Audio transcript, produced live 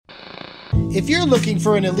If you're looking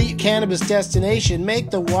for an elite cannabis destination,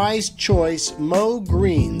 make the wise choice Mo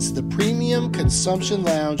Greens, the premium consumption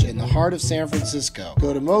lounge in the heart of San Francisco.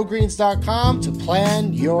 Go to mogreens.com to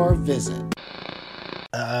plan your visit.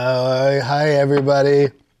 Hi,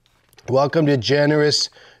 everybody. Welcome to Generous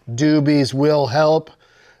Doobies Will Help.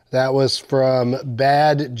 That was from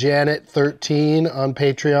Bad Janet 13 on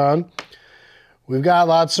Patreon. We've got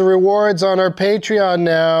lots of rewards on our Patreon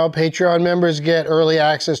now. Patreon members get early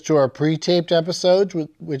access to our pre-taped episodes,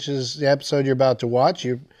 which is the episode you're about to watch.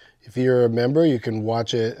 If you're a member, you can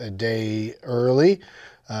watch it a day early.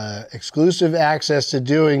 Exclusive access to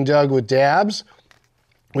Doing Doug with Dabs,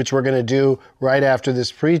 which we're going to do right after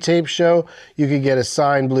this pre-tape show. You can get a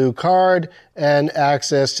signed blue card and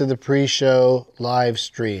access to the pre-show live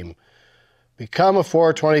stream. Become a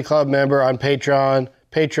 420 Club member on Patreon,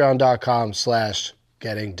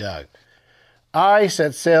 patreon.com/gettingdoug. I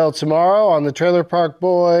set sail tomorrow on the Trailer Park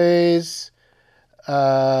Boys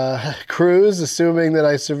cruise, assuming that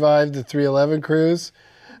I survived the 311 cruise.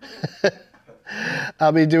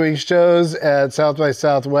 I'll be doing shows at South by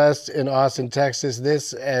Southwest in Austin, Texas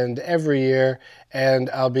this and every year, and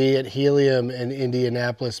I'll be at Helium in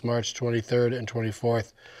Indianapolis March 23rd and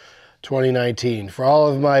 24th, 2019. For all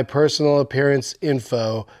of my personal appearance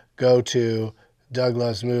info, go to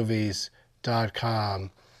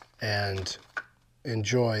douglovesmovies.com and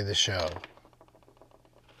enjoy the show.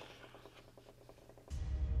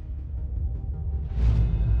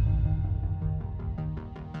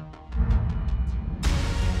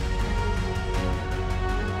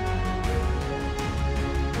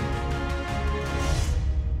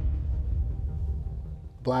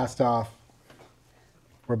 Blast off.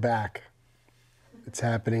 We're back. It's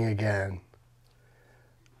happening again.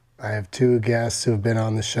 I have two guests who have been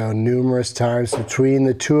on the show numerous times. Between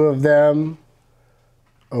the two of them,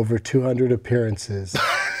 over 200 appearances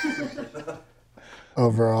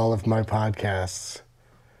over all of my podcasts.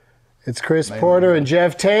 It's Chris Porter and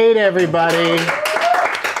Jeff Tate, everybody.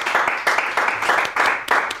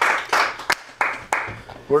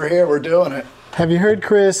 We're here, we're doing it. Have you heard,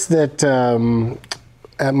 Chris, that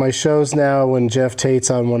at my shows now, when Jeff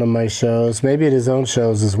Tate's on one of my shows, maybe at his own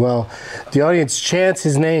shows as well, the audience chants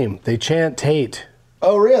his name. They chant Tate.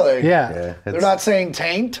 Oh, really? Yeah. They're not saying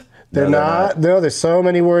taint? They're not. No, there's so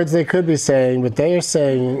many words they could be saying, but they are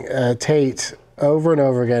saying Tate over and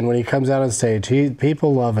over again when he comes out on stage.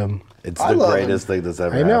 People love him. It's the greatest thing that's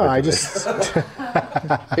ever happened. I know,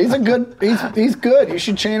 He's he's good. You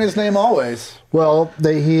should chant his name always. Well,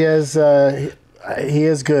 he is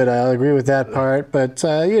good. I'll agree with that part. But,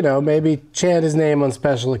 maybe chant his name on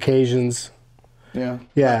special occasions. Yeah.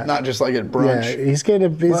 Yeah. Not just like at brunch. Yeah, he's getting a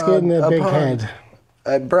big head.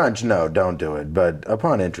 At brunch, no, don't do it. But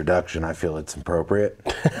upon introduction, I feel it's appropriate.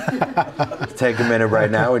 Take a minute right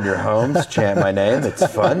now in your homes, chant my name. It's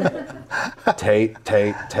fun. Tate,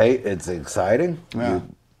 Tate, Tate. It's exciting. Yeah.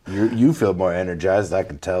 You feel more energized. I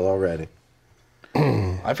can tell already.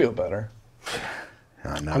 I feel better.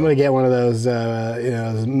 I'm going to get one of those,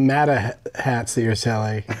 those MATA hats that you're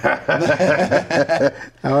selling. I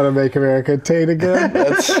want to make America Tate again.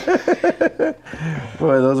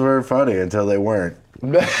 Boy, those were funny until they weren't.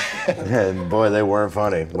 And boy, they weren't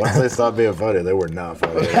funny. Once they stopped being funny, they were not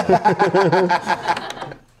funny.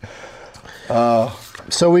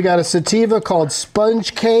 So we got a sativa called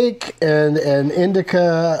Sponge Cake and an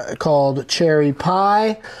indica called Cherry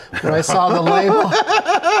Pie. When I saw the label...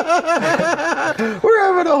 We're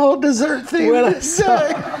having a whole dessert theme. When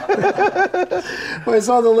I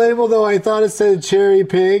saw the label, though, I thought it said Cherry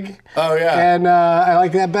Pig. Oh, yeah. And I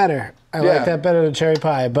like that better. I like that better than Cherry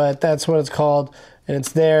Pie, but that's what it's called. And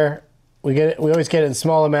it's there. We always get it in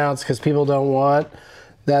small amounts because people don't want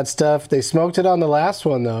that stuff. They smoked it on the last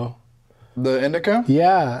one, though. The indica?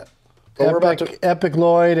 Yeah. Well, Epic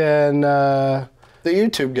Lloyd and the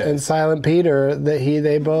YouTube guy. And Silent Peter,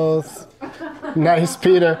 they both Nice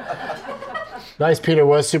Peter. Nice Peter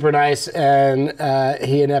was super nice, and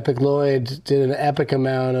he and Epic Lloyd did an epic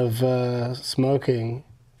amount of smoking.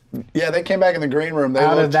 Yeah, they came back in the green room.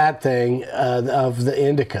 Of that thing, of the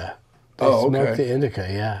indica. They smoked the indica,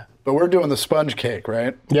 yeah. But we're doing the sponge cake,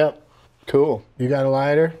 right? Yep. Cool. You got a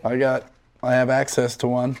lighter? I have access to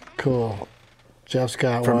one. Cool. Jeff's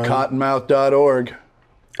got From one. cottonmouth.org.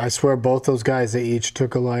 I swear both those guys, they each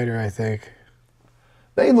took a lighter, I think.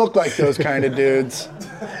 They look like those kind of dudes.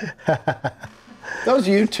 Those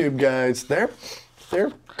YouTube guys, they'll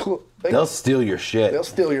steal your shit. They'll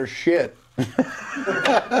steal your shit.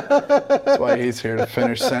 That's why he's here, to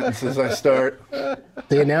finish sentences I start.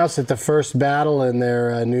 They announced that the first battle in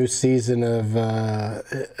their new season of Rap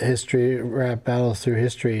Battles Through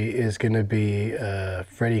History is going to be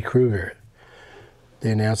Freddy Krueger.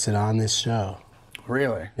 They announced it on this show.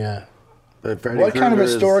 Really? Yeah. But Freddy What kind of Krueger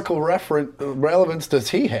is- historical relevance does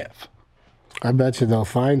he have? I bet you they'll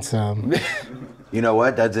find some. You know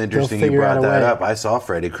what? That's interesting you figure out brought a that way. up. I saw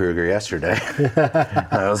Freddy Krueger yesterday.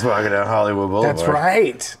 I was walking down Hollywood Boulevard. That's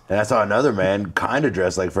right. And I saw another man kind of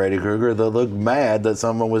dressed like Freddy Krueger that looked mad that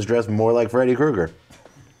someone was dressed more like Freddy Krueger.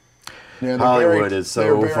 Yeah, they're Hollywood is so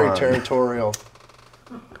they're very fun. territorial.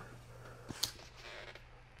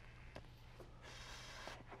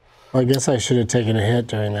 Well, I guess I should have taken a hit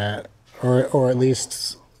during that, or at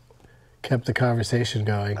least kept the conversation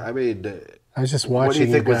going. I mean, I was just What do watching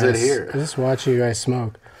you think was guys, in here? I was just watching you guys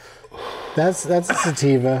smoke. That's a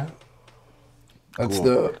sativa. That's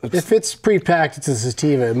Cool. If it's pre-packed, it's a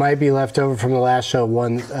sativa. It might be left over from the last show,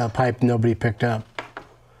 one pipe nobody picked up.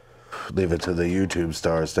 leave it to the YouTube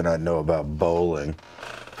stars to not know about bowling.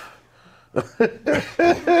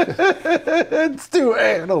 It's too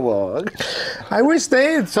analog. I wish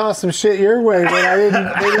they had saw some shit your way, but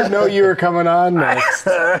they didn't know you were coming on next.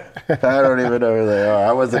 I don't even know who they are.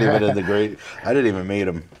 I wasn't even in the great. I didn't even meet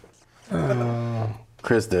them.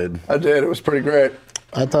 Chris did. I did. It was pretty great.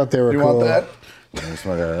 I thought they were You cool. want that? You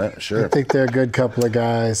smoke out of that? Sure. I think they're a good couple of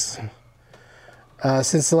guys.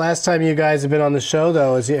 Since the last time you guys have been on the show,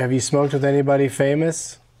 though, have you smoked with anybody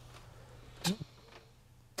famous?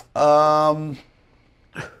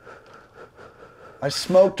 I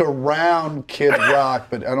smoked around Kid Rock,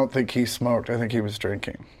 but I don't think he smoked. I think he was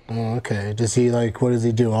drinking. Oh, okay. Does he what does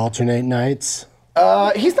he do? Alternate nights?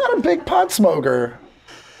 He's not a big pot smoker.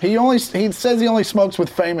 He says he only smokes with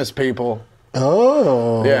famous people.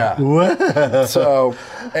 Oh. Yeah. What? So,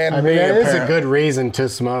 and I mean, me, that is a apparent- good reason to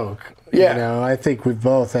smoke. Yeah. You know, I think we've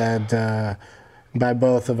both had, by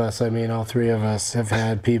both of us, I mean, all three of us have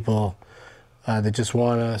had people that just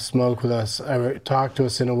want to smoke with us, or talk to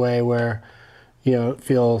us in a way where, you know, it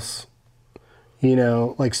feels, you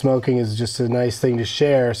know, like smoking is just a nice thing to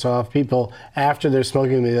share. So if people, after they're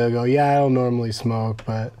smoking with me, they'll go, yeah, I don't normally smoke,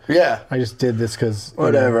 but Yeah. I just did this because.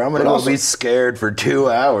 Whatever. I'm going to also- be scared for 2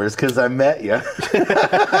 hours because I met you.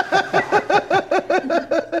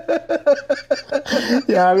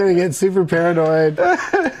 Yeah, I'm going to get super paranoid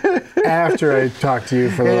after I talk to you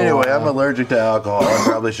for a little Anyway, while. I'm allergic to alcohol. I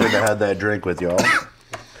probably shouldn't have had that drink with y'all.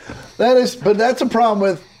 But that's a problem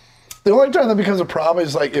with, the only time that becomes a problem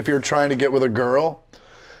is like if you're trying to get with a girl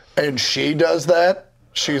and she does that,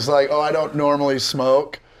 she's like, oh, I don't normally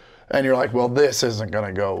smoke. And you're like, well, this isn't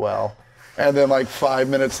going to go well. And then like 5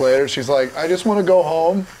 minutes later, she's like, I just want to go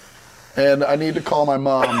home and I need to call my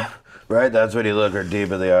mom. Right? That's when you look her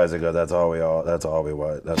deep in the eyes and go, that's all we want. That's all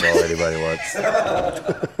anybody wants.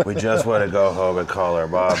 We just want to go home and call our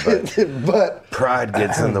mom, but But pride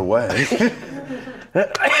gets in the way.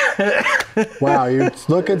 Wow, you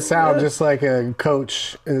look and sound just like a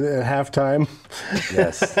coach at halftime.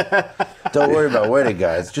 Yes. Don't worry about winning,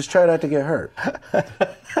 guys. Just try not to get hurt.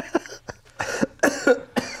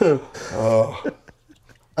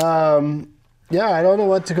 Yeah, I don't know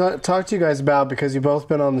what to talk to you guys about because you've both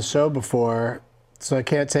been on the show before, so I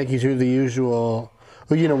can't take you through the usual.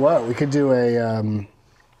 Well, you know what? We could do a.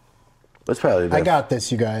 That's probably the I got this,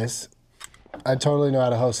 you guys. I totally know how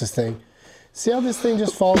to host this thing. See how this thing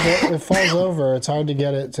just falls? It falls over. It's hard to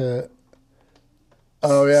get it to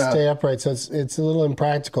oh yeah, stay upright. So it's a little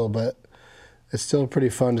impractical, but it's still pretty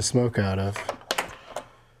fun to smoke out of.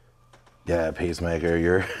 Yeah, Peacemaker,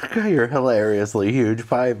 your hilariously huge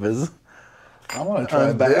pipe is. I want to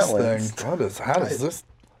try this Unbalanced. thing. How does this?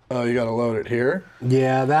 Oh, you got to load it here.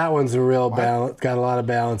 Yeah, that one's a real balance. Got a lot of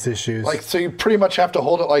balance issues. Like, so you pretty much have to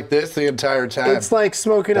hold it like this the entire time. it's like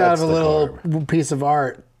smoking out of That's a the little piece of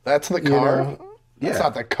art. That's the carb. know? That's Yeah.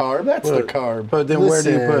 not the carb. That's the carb. But then where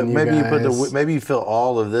do you put? Listen, you guys. Maybe you fill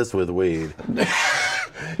all of this with weed.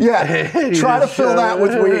 Yeah, You try to just fill shove that it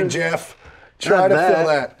with in. weed, Jeff. Try to Not fill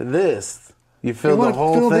that. This. You fill You the wanna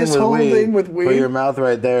whole fill thing this with whole weed. thing with Put weed? your mouth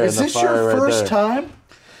right there. Is and this the fire your right first there. time?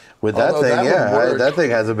 With that Although thing? that would Yeah, work. that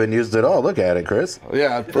thing hasn't been used at all. Look at it, Chris.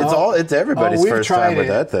 Yeah. It's everybody's we've first tried time with it.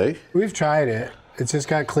 that thing. We've tried it. It's just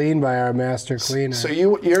got cleaned by our master cleaner. So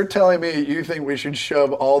you're telling me you think we should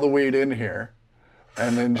shove all the weed in here,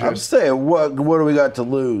 and then I'm just saying, what do we got to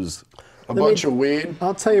lose? a bunch of weed?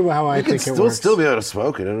 I'll tell you how I You can think it still works. be able to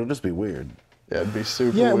smoke it. It'll just be weird. Yeah, it'd be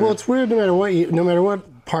super. Yeah, weird. well, it's weird no matter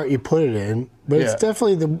what part you put it in, but it's Yeah.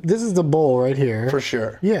 definitely this is the bowl right here. for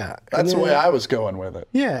sure. Yeah. That's the and way then- I was going with it.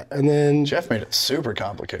 Yeah, and then Jeff made it super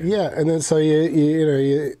complicated. yeah, and then so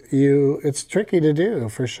you it's tricky to do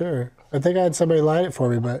for sure. I think I had somebody line it for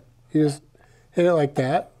me, but you just hit it like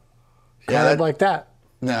that. Yeah, kind of that- like that.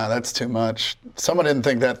 No, that's too much. Someone didn't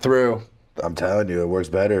think that through. I'm telling you, it works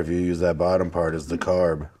better if you use that bottom part as the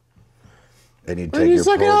carb. and you And take you your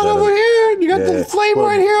suck it pulls out out of over it. here. And you got Yeah. the flame Well,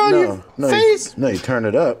 right here on your face. You turn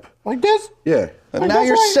it up. Like this. Yeah. And now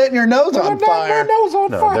you're setting your nose on fire. My nose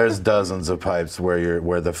on No, fire. there's dozens of pipes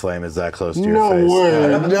where the flame is that close to your No face. way.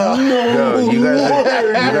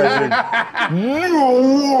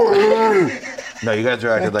 No, you guys are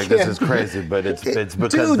acting like this is crazy, but it's because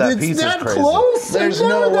Dude, that it's piece is that crazy. close. There's It's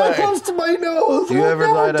no never that way. close to my nose. You I ever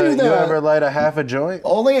never light do a that. half a joint?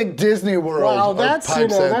 Only at Disney World Wow, are that's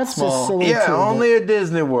pipes that that's small. just silly Yeah, too, only at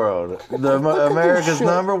Disney World, America's shit.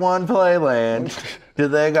 #1 playland. Do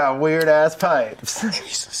they got weird ass pipes? but-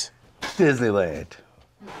 Jesus. Disneyland.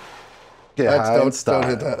 Get That's high and don't style.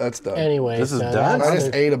 hit that. That's done. Anyway, This is so done? I That's,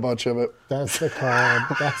 just ate a bunch of it. that's the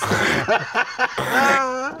carb. That's the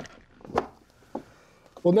carb.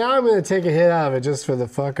 Well, now I'm going to take a hit out of it just for the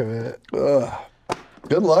fuck of it.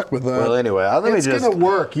 Good luck with that. Well, anyway, let me It's just. going to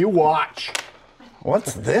work. You watch.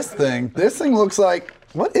 What's this thing? This thing looks like.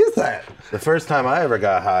 What is that? The first time I ever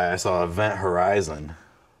got high, I saw Event Horizon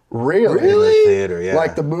Really? in the theater. Yeah,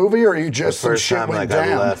 Like the movie, or you just some first shit time went like I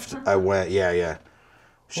down? left, I went. Yeah.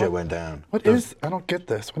 Shit went down. What is? I don't get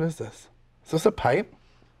this. What is this? Is this a pipe?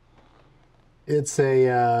 It's a,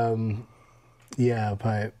 a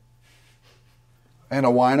pipe. And a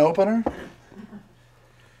wine opener?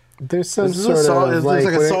 There's some This is sort a salt. of It looks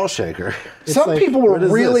like when a it- salt shaker. Some like- people were what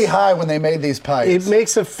is really this? high when they made these pipes. It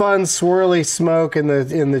makes a fun swirly smoke in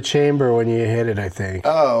the chamber when you hit it, I think.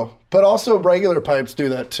 Oh, but also regular pipes do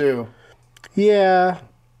that too. Yeah,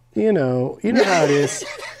 you know how it is.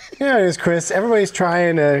 You know how it is, Chris. Everybody's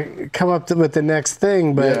trying to come up with the next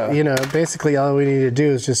thing, but Yeah. basically all we need to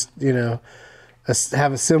do is just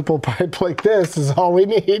have a simple pipe like this is all we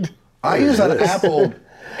need. I use an Apple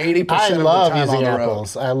 80% I of the love time using on the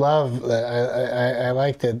apples. I love that. I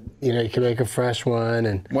like that. You can make a fresh one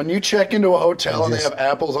and. When you check into a hotel and they just- have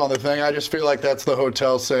apples on the thing, I just feel like that's the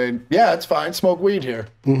hotel saying, "Yeah, it's fine. Smoke weed here."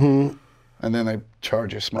 Mm-hmm. And then they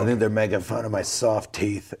charge you I smoke. think they're making fun of my soft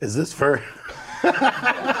teeth. Is this for?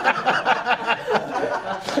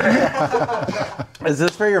 Is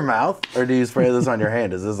this for your mouth, or do you spray this on your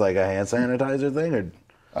hand? Is this like a hand sanitizer thing, or?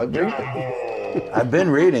 I've been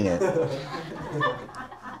reading it.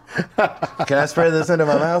 Can I spray this into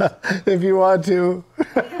my mouth? If you want to,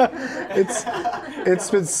 it's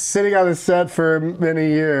been sitting on the set for many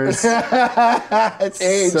years. It's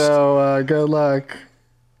aged. So good luck.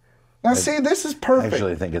 Now see, this is I perfect.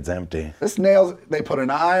 actually think it's empty. This nails. They put an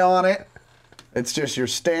eye on it. It's just your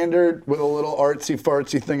standard with a little artsy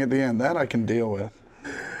fartsy thing at the end. That I can deal with.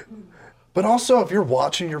 But also, if you're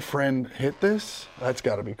watching your friend hit this, that's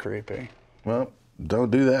got to be creepy. Well, don't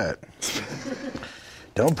do that.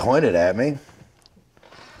 Don't point it at me.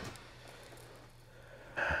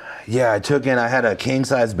 Yeah, I had a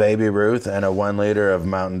king-size Baby Ruth and a 1 liter of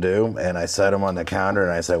Mountain Dew, and I set them on the counter,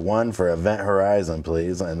 and I said, 1 for Event Horizon,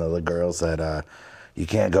 please. And the little girl said, you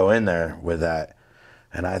can't go in there with that.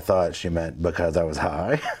 And I thought she meant because I was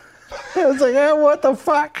high. I was like, what the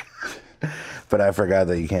fuck? But I forgot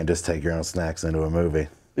that you can't just take your own snacks into a movie.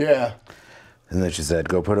 Yeah. And then she said,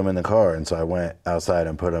 go put them in the car. And so I went outside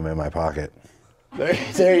and put them in my pocket.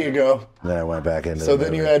 There you go. Then I went back into So the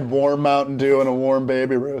then movie. you had warm Mountain Dew and a warm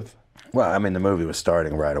Baby Ruth. Well, I mean, the movie was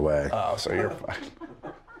starting right away. Oh, so you're fine.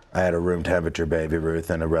 I had a room temperature Baby Ruth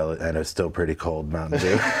and a still pretty cold Mountain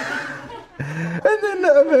Dew. And then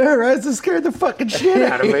Event Horizon scared the fucking shit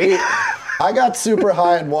out of me. I got super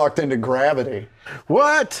high and walked into Gravity.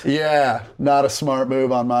 What? Yeah, not a smart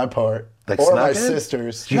move on my part. Like or snuck my in?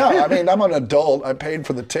 sister's. No, I mean, I'm an adult. I paid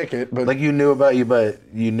for the ticket, but Like you knew about you, but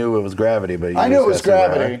you knew it was Gravity. But you I knew just it was got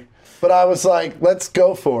super Gravity. high. But I was like, let's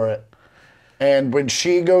go for it. And when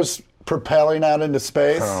she goes propelling out into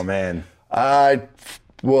space, Oh man.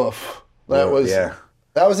 woof. That Well, was yeah.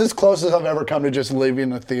 That was as close as I've ever come to just leaving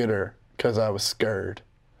the theater because I was scared.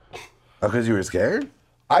 Oh, because you were scared?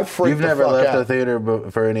 I freaked You've the never fuck left out. the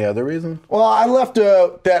theater for any other reason? Well, I left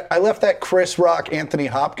that Chris Rock Anthony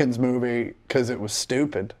Hopkins movie because it was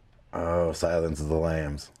stupid. Oh, Silence of the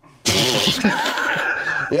Lambs.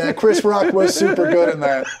 Yeah, Chris Rock was super good in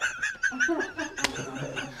that.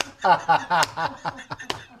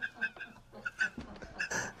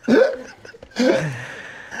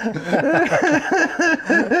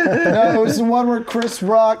 No, it was the one where Chris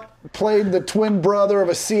Rock played the twin brother of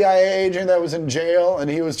a CIA agent that was in jail, and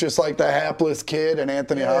he was just like the hapless kid, and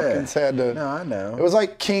Anthony Hopkins had to. No, I know. It was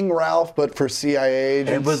like King Ralph, but for CIA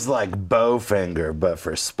agents. It was like Bowfinger, but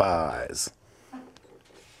for spies.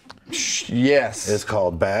 Yes. It's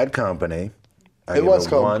called Bad Company. I It give was it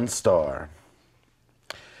called- 1 star.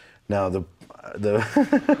 Now the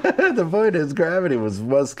the point is, Gravity was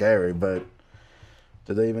scary, but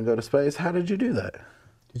did they even go to space? How did you do that?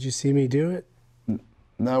 Did you see me do it?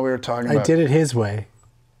 No, we were talking I about. did it his way.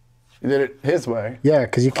 You did it his way. Yeah,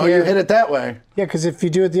 because you Oh, can't. you hit it that way. Yeah, because if you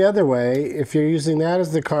do it the other way, if you're using that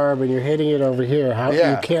as the carb and you're hitting it over here,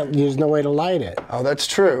 Yeah. you can't. There's no way to light it. Oh, that's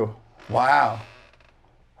true. Wow.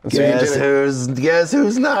 So you Guess did it.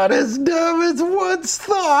 who's not as dumb as once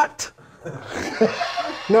thought?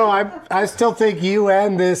 No, I still think you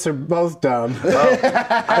and this are both dumb.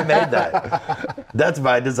 I made that. That's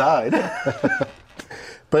by design.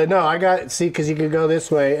 But no, because you can go this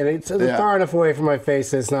way, and it's Yeah. far enough away from my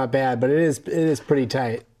face that it's not bad, but it is pretty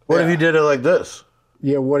tight. What if you did it like this?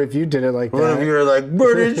 Yeah, what if you did it like What if that? you were like,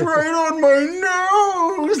 but it's right on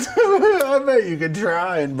my nose? I bet you could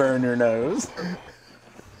try and burn your nose.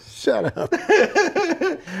 Shut up.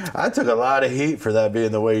 I took a lot of heat for that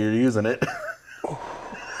being the way you're using it.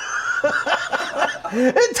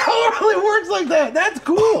 It totally works like that. That's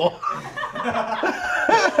cool.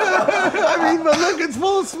 I mean, but look, it's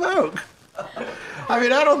full of smoke. I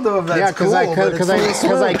mean, I don't know if that's Yeah, cool, but it's full of because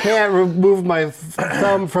I smoke. can't remove my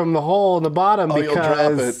thumb from the hole in the bottom Oh, because you'll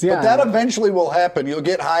drop it. yeah. But that eventually will happen. You'll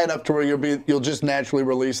get high enough to where you'll just naturally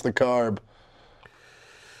release the carb.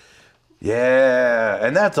 Yeah,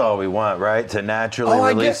 and that's all we want, right? To naturally Oh, I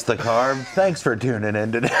release get- the carb. Thanks for tuning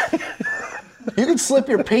in today. You can slip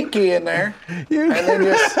your pinky in there, and then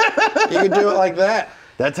you can do it like that.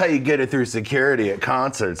 That's how you get it through security at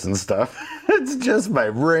concerts and stuff. It's just my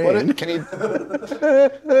ring. Can you?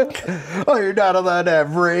 Oh, you're not allowed to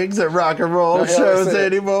have rings at rock and roll No, yeah, shows I see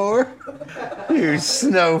it. anymore? You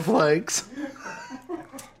snowflakes.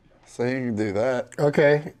 So you can do that.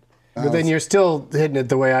 Okay. But then you're still hitting it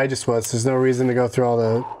the way I just was. There's no reason to go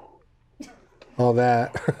through all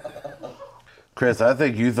that. Chris, I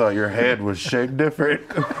think you thought your head was shaped different.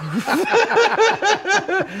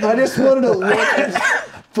 I just wanted to look as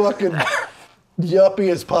fucking yuppie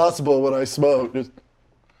as possible when I smoke. Just,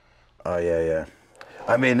 Oh, yeah.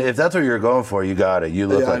 I mean, if that's what you're going for, you got it. You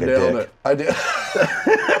look like I a nailed dick. it. I did.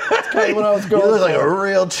 That's kind of what I was going You look like for. a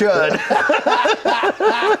real chud.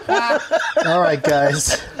 All right,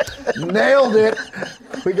 guys. Nailed it.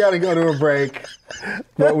 We got to go to a break.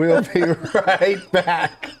 But we'll be right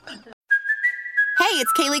back. Hey,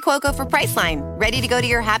 it's Kaylee Cuoco for Priceline. Ready to go to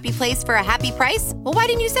your happy place for a happy price? Well, why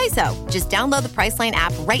didn't you say so? Just download the Priceline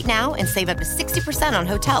app right now and save up to 60% on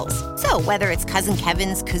hotels. So whether it's Cousin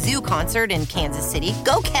Kevin's Kazoo Concert in Kansas City,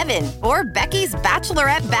 go Kevin, or Becky's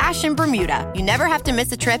Bachelorette Bash in Bermuda, you never have to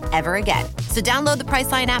miss a trip ever again. So download the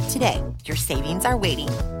Priceline app today. Your savings are waiting.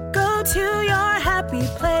 Go to your happy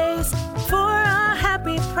place for a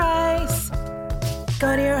happy price.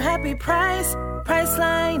 Go to your happy price,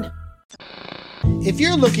 Priceline. If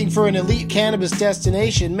you're looking for an elite cannabis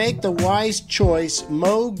destination, make the wise choice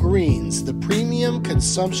Mo Greens, the premium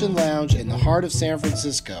consumption lounge in the heart of San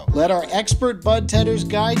Francisco. Let our expert bud tenders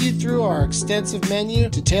guide you through our extensive menu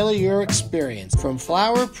to tailor your experience. From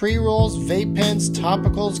flower, pre-rolls, vape pens,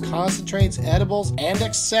 topicals, concentrates, edibles, and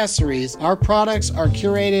accessories, our products are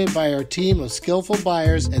curated by our team of skillful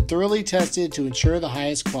buyers and thoroughly tested to ensure the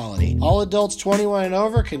highest quality. All adults 21 and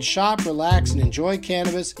over can shop, relax, and enjoy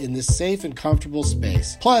cannabis in this safe and comfortable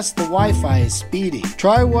space. Plus, the Wi-Fi is speedy.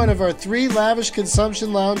 Try one of our 3 lavish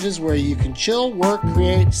consumption lounges where you can chill, work,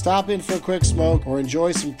 create, stop in for a quick smoke, or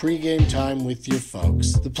enjoy some pregame time with your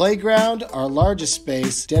folks. The playground, our largest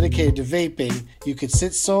space, dedicated to vaping, you could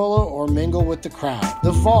sit solo or mingle with the crowd.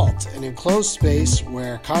 The vault, an enclosed space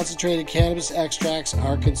where concentrated cannabis extracts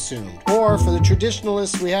are consumed. Or for the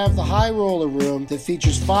traditionalists, we have the high roller room that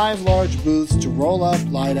features 5 large booths to roll up,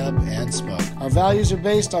 light up, and smoke. Our values are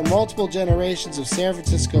based on multiple generations of San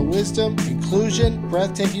Francisco wisdom, inclusion,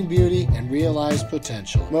 breathtaking beauty, and realized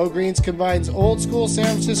potential. Mo Greens combines old school San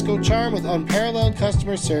Francisco charm with unparalleled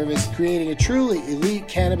customer service, creating a truly elite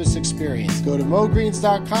cannabis experience. Go to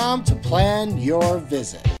mogreens.com to plan your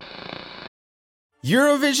visit.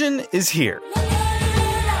 Eurovision is here.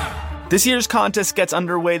 This year's contest gets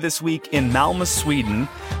underway this week in Malmö, Sweden,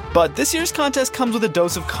 but this year's contest comes with a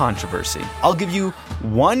dose of controversy. I'll give you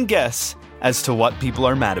one guess as to what people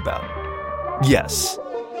are mad about. Yes,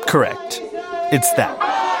 correct. It's that.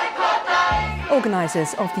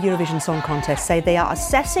 Organisers of the Eurovision Song Contest say they are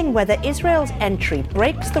assessing whether Israel's entry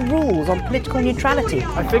breaks the rules on political neutrality.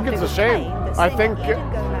 I think it's a shame. I think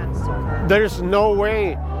there's no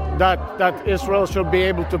way that Israel should be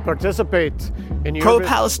able to participate in Eurovision.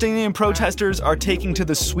 Pro-Palestinian protesters are taking to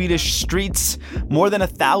the Swedish streets. More than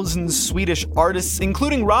 1,000 Swedish artists,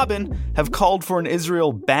 including Robin, have called for an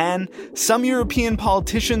Israel ban. Some European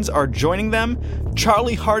politicians are joining them.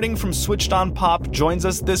 Charlie Harding from Switched On Pop joins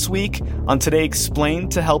us this week on Today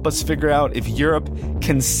Explained to help us figure out if Europe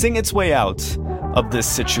can sing its way out of this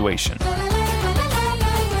situation.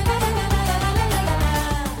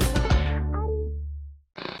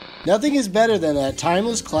 Nothing is better than that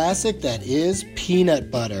timeless classic that is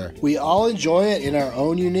peanut butter. We all enjoy it in our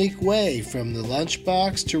own unique way, from the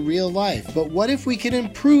lunchbox to real life. But what if we can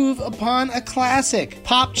improve upon a classic?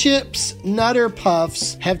 Pop Chips Nutter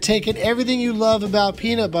Puffs have taken everything you love about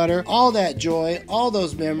peanut butter, all that joy, all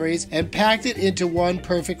those memories, and packed it into one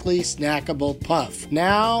perfectly snackable puff.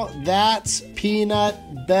 Now that's peanut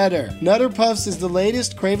better. Nutter Puffs is the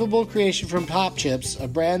latest craveable creation from Pop Chips, a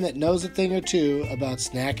brand that knows a thing or two about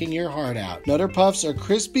snacking your heart out. Nutter Puffs are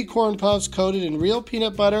crispy corn puffs coated in real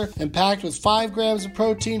peanut butter and packed with 5 grams of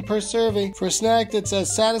protein per serving for a snack that's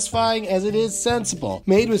as satisfying as it is sensible.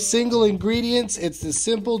 Made with single ingredients, it's the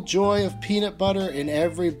simple joy of peanut butter in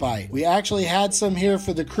every bite. We actually had some here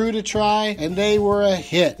for the crew to try, and they were a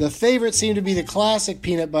hit. The favorite seemed to be the classic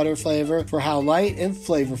peanut butter flavor for how light and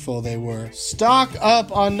flavorful they were. Stock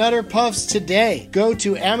up on Nutter Puffs today. Go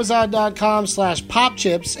to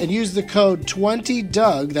Amazon.com/popchips and use the code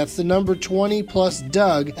 20DOUG, that's the number 20 plus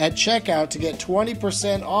Doug, at checkout to get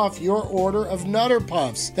 20% off your order of Nutter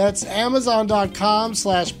Puffs. That's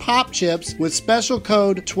Amazon.com/popchips with special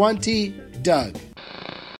code 20DOUG.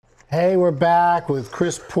 Hey, we're back with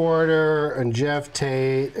Chris Porter and Jeff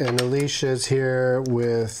Tate, and Alicia's here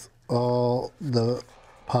with all the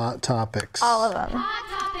pot topics. All of them.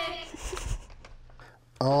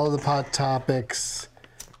 All the pot topics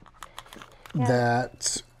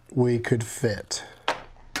that we could fit.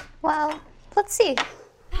 Well, let's see.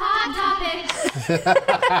 Hot topics.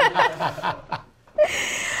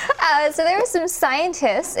 So there were some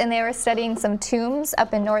scientists, and they were studying some tombs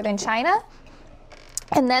up in northern China.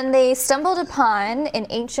 And then they stumbled upon an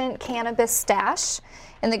ancient cannabis stash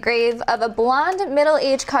in the grave of a blonde,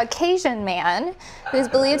 middle-aged Caucasian man who's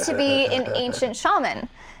believed to be an ancient shaman.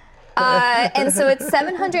 And so it's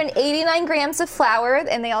 789 grams of flour,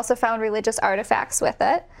 and they also found religious artifacts with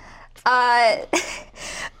it.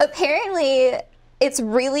 Apparently, it's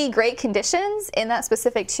really great conditions in that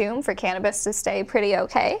specific tomb for cannabis to stay pretty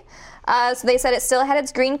okay. So they said it still had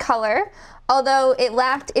its green color, although it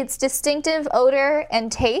lacked its distinctive odor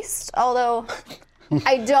and taste, although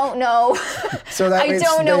I don't know. So that I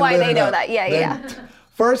don't know why they know that. Yeah.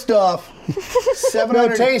 First off, 700...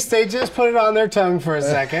 No taste, they just put it on their tongue for a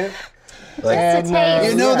second. Just a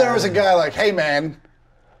taste. You know there was a guy like, hey man,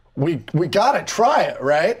 we gotta try it,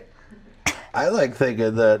 right? I like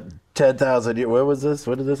thinking that 10,000 years. Where was this?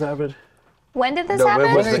 When did this happen? When did this No, happen?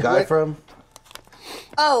 where was the guy from?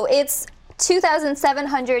 Oh, it's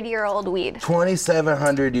 2,700-year-old weed.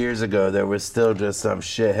 2,700 years ago, there was still just some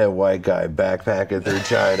shithead white guy backpacking through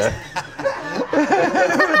China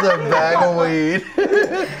with a bag of weed.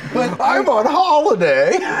 But I'm on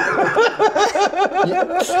holiday.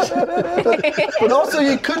 But also,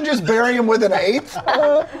 you couldn't just bury him with an eighth.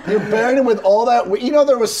 You're burying him with all that. You know,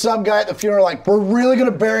 there was some guy at the funeral like, we're really gonna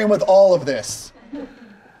bury him with all of this.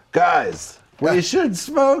 Guys, we should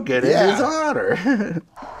smoke it in his honor.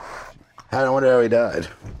 I don't wonder how he died.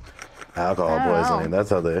 Alcohol poisoning, that's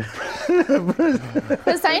how they...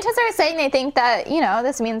 The scientists are saying they think that,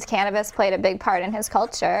 this means cannabis played a big part in his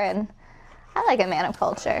culture, and I like a man of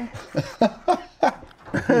culture.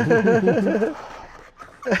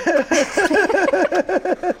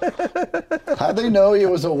 How'd they know he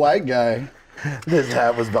was a white guy? This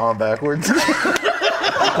hat was bound backwards.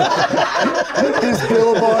 His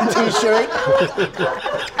Billabong t-shirt.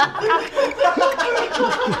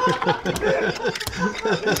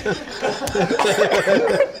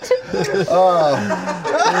 Oh,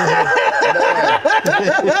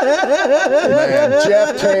 man,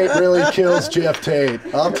 Jeff Tate really kills Jeff Tate.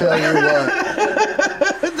 I'll tell you what.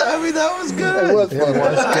 I mean, that was good. It was fun.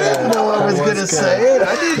 I didn't know I was going to say it.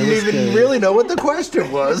 I didn't even really know what the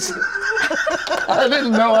question was. I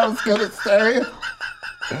didn't know I was going to say it.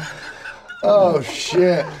 Oh,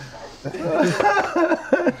 shit.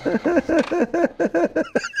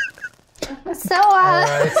 So, All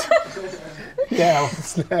right. Yeah,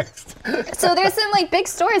 what's next? So there's some big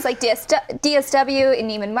stores like DSW and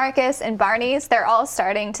Neiman Marcus and Barney's. They're all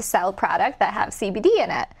starting to sell product that have CBD in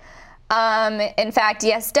it. In fact,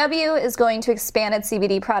 DSW is going to expand its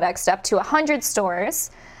CBD products up to 100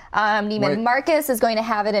 stores. Neiman Marcus is going to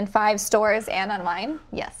have it in 5 stores and online.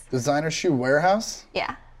 Yes. Designer Shoe Warehouse?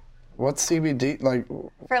 Yeah. What's CBD like?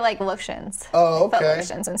 For lotions. Oh, okay. Foot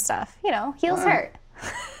lotions and stuff. Heels hurt.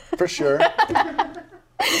 For sure.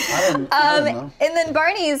 I don't know. And then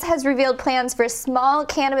Barney's has revealed plans for a small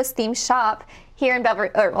cannabis-themed shop here in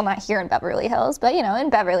not here in Beverly Hills, but in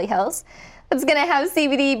Beverly Hills. It's going to have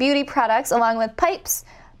CBD beauty products along with pipes,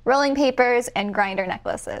 rolling papers, and grinder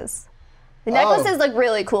necklaces. The necklaces look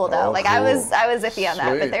really cool though. Oh, I cool. was iffy on that,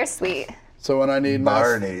 Sweet. but they're sweet. So when I need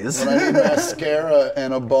Barney's. when I need mascara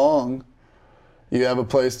and a bong, you have a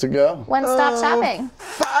place to go. One-stop shopping.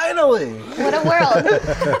 Finally! What a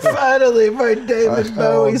world. Finally, my David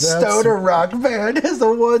Bowie that's- stoner rock band is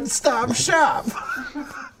a one-stop shop.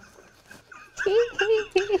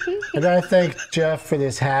 And I thank Jeff for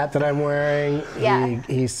this hat that I'm wearing. Yeah.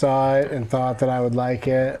 He saw it and thought that I would like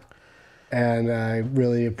it, and I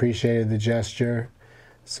really appreciated the gesture.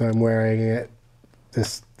 So I'm wearing it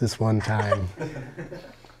this one time.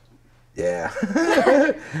 Yeah.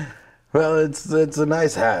 Well, it's a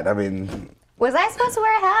nice hat. I mean, Was I supposed to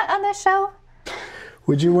wear a hat on this show?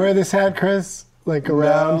 Would you wear this hat, Chris? Like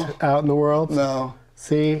around out in the world? No.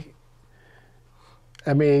 See?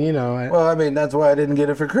 I mean, you know. well, I mean, that's why I didn't get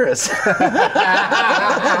it for Chris.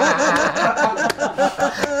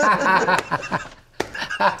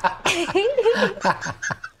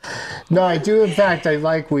 No, I do. In fact, I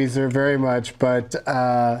like Weezer very much, but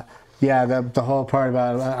yeah, the whole part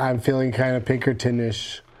about I'm feeling kind of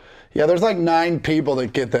Pinkertonish. Yeah, there's like 9 people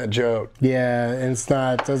that get that joke. Yeah, and it's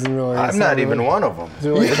not. Doesn't really. I'm not even one of them.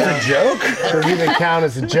 Really It's a joke. Doesn't even count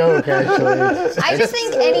as a joke, actually. I just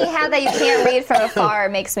think any hat that you can't read from afar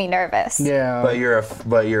makes me nervous. Yeah. But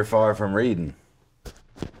you're far from reading.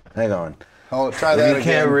 Hang on. Oh, try that You again.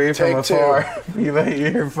 can't read from Take 2. afar.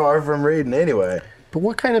 You're far from reading anyway. But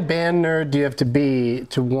what kind of band nerd do you have to be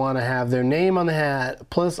to want to have their name on the hat,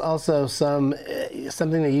 plus also something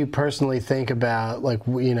that you personally think about, like,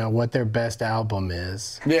 you know, what their best album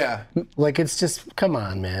is? Yeah. Like, it's just, come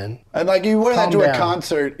on, man. And like you wear that Calm to a down.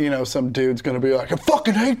 concert, you know, some dude's gonna be like, I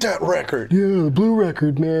fucking hate that record. Yeah, the Blue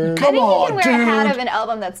Record, man. I Come think you on, can wear a hat dude. of an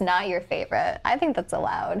album that's not your favorite. I think that's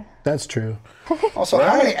allowed. That's true. Also,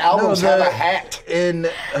 how many albums have a hat?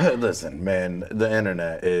 Listen, man, the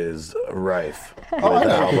internet is rife with I know.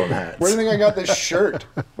 album hats. Where do you think I got this shirt?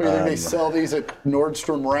 Where do you think they sell these at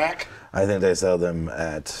Nordstrom Rack? I think they sell them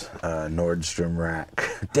at Nordstrom Rack.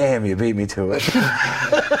 Damn, you beat me to it.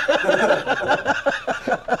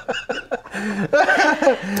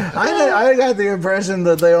 I got the impression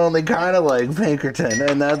that they only kind of like Pinkerton,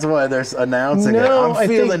 and that's why they're announcing it. I'm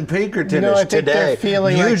feeling Pinkertonish I think today. they're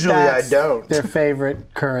feeling Usually like I that's don't. their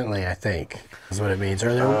favorite currently, I think, is what it means.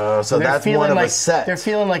 Or So they're that's feeling one of a like, set. They're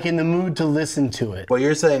feeling like in the mood to listen to it. What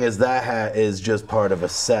you're saying is that hat is just part of a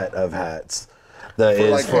set of hats that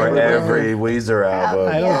is like for every Weezer album.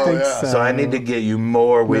 I don't think yeah. so. So I need to get you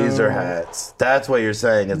more Weezer hats. That's what you're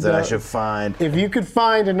saying is that I should find. If you could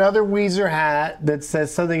find another Weezer hat that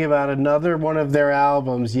says something about another one of their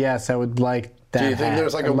albums, yes, I would like that. Do you think hat.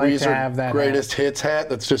 there's like I'd a to have Weezer that greatest hat. hits hat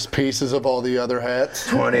that's just pieces of all the other hats?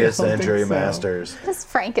 20th Century so. Masters. This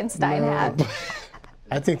Frankenstein hat.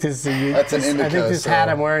 I think this is a. That's an I think indica, this so- hat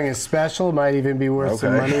I'm wearing is special. Might even be worth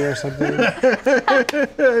some Okay. money or something. I've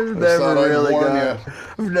thought I'd warn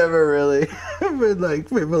I've never really been like,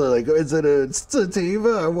 people are like, is it a sativa?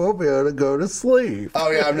 I won't be able to go to sleep.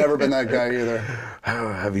 Oh yeah, I've never been that guy either.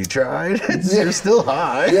 Oh, have you tried? You're still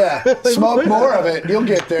high. Yeah, smoke more of it. You'll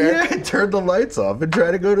get there. Yeah, turn the lights off and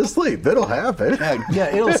try to go to sleep. It'll happen.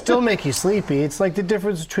 Yeah, it'll still make you sleepy. It's like the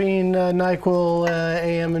difference between NyQuil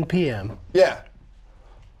AM and PM. Yeah.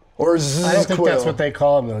 Or I don't think Zzquil. that's what they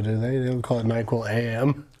call them, though, do they? They don't call it NyQuil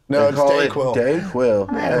AM. No, it's Call it Dayquil. Dayquil.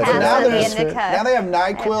 Pass But now, on the there's- indica. now they have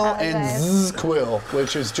I NyQuil and apologize. Zzquil,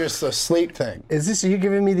 which is just a sleep thing. Is this you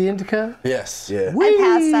giving me the indica? Yes. Yeah. I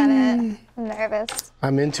passed on it. I'm nervous.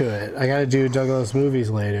 I'm into it. I got to do Douglas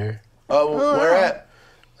movies later Oh, where at?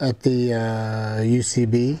 at the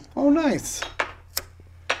UCB. Oh, nice.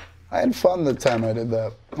 I had fun the time I did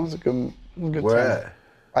that. That was a good Where time. at?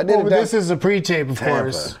 I did Well, it down this is a pre-tape, of Tampa.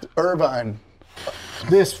 course. Irvine.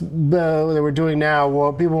 This that we're doing now,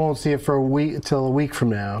 well, people won't see it for a week till a week from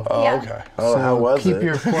now. Oh, Yeah. okay. Oh, how was keep it?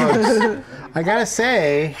 your plugs. I gotta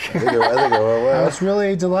say, I think it went I well. was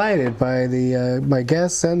really delighted by the my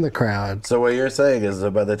guests and the crowd. So what you're saying is that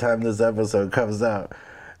by the time this episode comes out,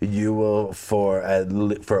 you will for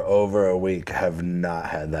over a week have not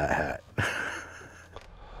had that hat.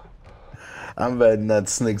 I'm betting that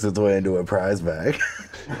sneaks its way into a prize bag.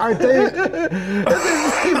 Aren't they?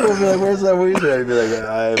 People will be like, "Where's that Weezer?" I'd be like,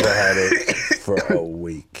 "I haven't had it for a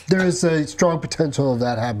week." There is a strong potential of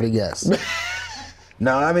that happening. Yes.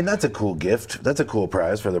 No, I mean that's a cool gift. That's a cool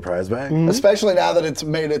prize for the prize bag. Especially now that it's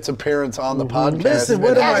made its appearance on the podcast. Listen, It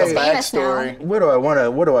what has am a I- famous now. backstory. What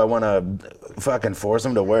do I want to fucking force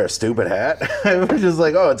him to wear a stupid hat? I was just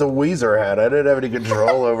like, oh, it's a Weezer hat. I didn't have any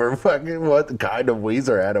control over fucking what kind of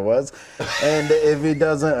Weezer hat it was. And if he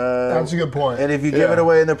doesn't, That's a good point. And if you give it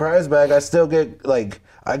away in the prize bag, I still get like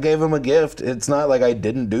I gave him a gift. It's not like I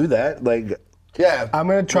didn't do that. Like Yeah. I'm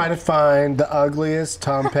going to try to find the ugliest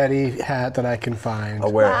Tom Petty hat that I can find.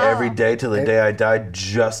 I'll wear it every day till the day I die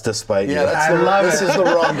just to spite you. Yeah, this is the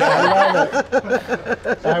wrong guy. I love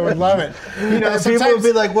it. I would love it. You know, People would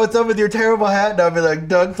be like, "What's up with your terrible hat?" And I'd be like,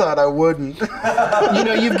 "Doug thought I wouldn't." You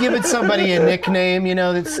know, you've given somebody a nickname, you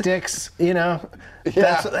know, that sticks, you know.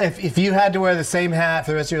 Yeah. If you had to wear the same hat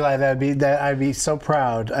for the rest of your life, I'd be so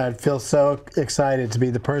proud. I'd feel so excited to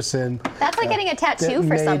be the person. That's like getting a tattoo that for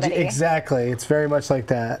made you- somebody. Exactly. It's very much like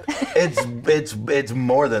that. It's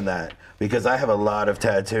more than that because I have a lot of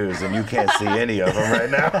tattoos and you can't see any of them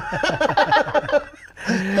right now.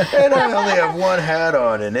 And I only have one hat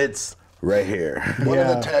on, and it's right here. One of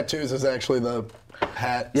the tattoos is actually the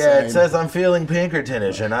hat. Yeah, saying, it says I'm feeling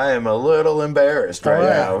Pinkertonish, and I am a little embarrassed right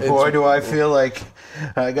now. Boy, do I feel like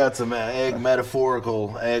I got some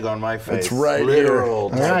metaphorical egg on my face. It's right Literal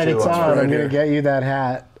here. All right, tattoo it's on. right I'm here. going to get you that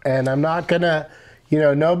hat. And I'm not going to, you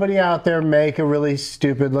know, nobody out there make a really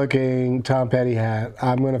stupid looking Tom Petty hat.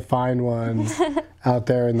 I'm going to find one out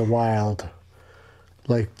there in the wild.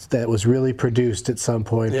 Like that was really produced at some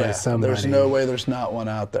point by somebody. There's no way there's not one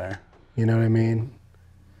out there. You know what I mean?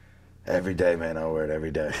 Every day, man. I wear it every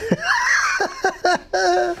day.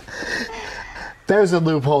 There's a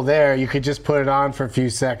loophole there. You could just put it on for a few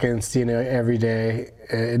seconds, you know, every day,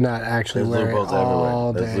 and not actually There's wear it loopholes all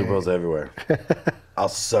everywhere. day. There's loopholes everywhere. I'll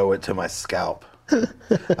sew it to my scalp.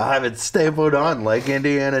 I'll have it stapled on like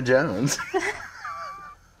Indiana Jones.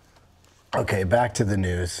 Okay, back to the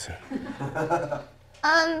news.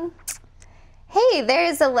 Hey,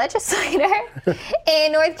 there's a legislator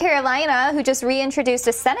in North Carolina who just reintroduced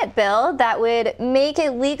a Senate bill that would make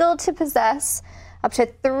it legal to possess up to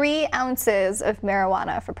 3 ounces of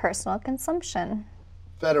marijuana for personal consumption.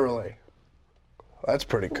 Federally. That's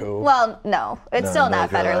pretty cool. Well, no, it's No, still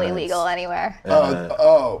North not federally Carolina, legal anywhere. And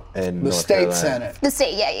the North state Carolina. Senate. The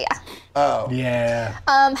state, yeah. Oh. Yeah.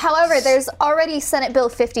 However, there's already Senate Bill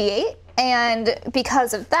 58, and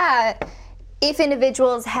because of that, if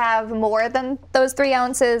individuals have more than those 3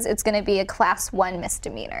 ounces, it's going to be a Class 1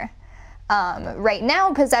 misdemeanor. Right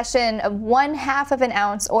now, possession of 1/2 of an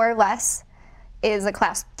ounce or less is a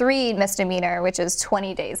Class 3 misdemeanor, which is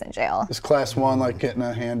 20 days in jail. Is Class 1 like getting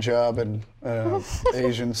a hand job in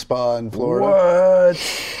Asian spa in Florida? What?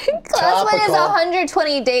 Class 1 is Topical.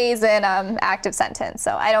 120 days in active sentence,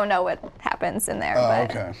 so I don't know what happens in there, Oh, but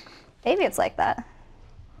okay. maybe it's like that.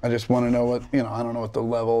 I just want to know what, I don't know what the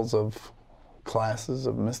levels of classes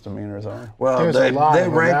of misdemeanors are. Well, There's a they lot of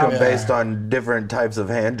them rank out them there. based on different types of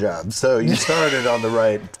hand jobs. So you started on the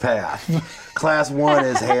right path. Class 1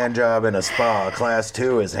 is hand job in a spa. Class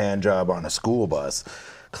 2 is hand job on a school bus.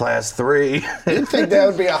 Class 3, You'd think that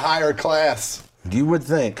would be a higher class. you would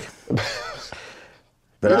think.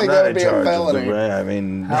 But You I'm think not that would in be a charge of the felony? rank. I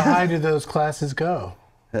mean, How high do those classes go?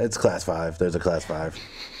 it's Class 5. There's a Class 5.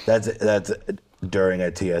 That's during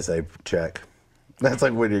a TSA check. That's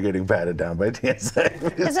like when you're getting patted down by TSA. Isn't that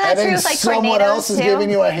And true then with like someone tornadoes else is too?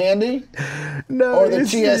 giving you a handy? No, Or the you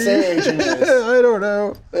TSA agent is. I don't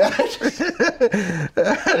know.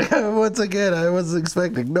 Once again, I was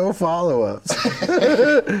expecting no follow-ups.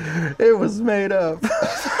 It was made up.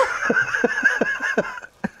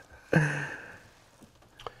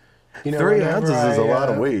 You know, 3 whenever ounces is a lot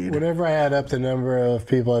of weed. Whenever I add up the number of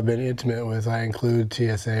people I've been intimate with, I include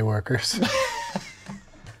TSA workers.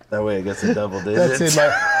 That way it gets a double digit.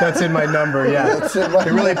 That's in my number, yeah.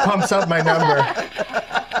 It really pumps up my number.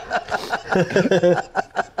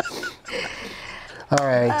 All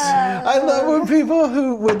right. I love when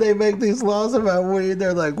people when they make these laws about weed,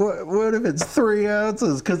 they're like, what if it's 3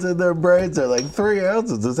 ounces? Because in their brains, they're like, 3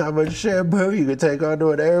 ounces is how much shampoo you could take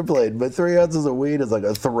onto an airplane. But 3 ounces of weed is like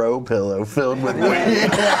a throw pillow filled with weed.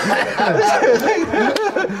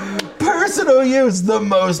 Personal use, the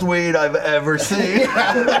most weed I've ever seen.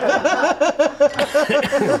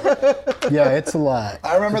 Yeah, it's a lot.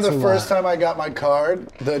 I remember It's the a first lot. time I got my card,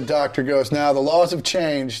 the doctor goes, now the laws have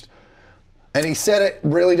changed. And he said it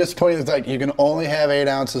really disappointing. It's like, you can only have 8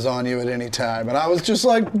 ounces on you at any time. And I was just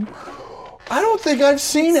like, I don't think I've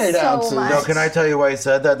seen 8 So ounces. much. No, can I tell you why he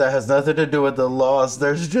said that? That has nothing to do with the laws.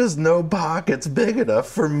 There's just no pockets big enough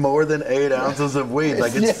for more than 8 ounces of weed.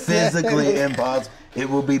 Like, it's physically impossible. It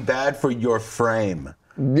will be bad for your frame,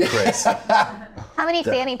 Chris. How many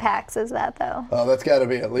fanny packs is that though? Oh, that's got to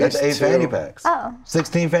be at least That's 8 2. fanny packs. Oh.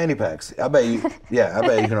 16 fanny packs. I bet you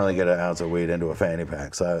can only get an ounce of weed into a fanny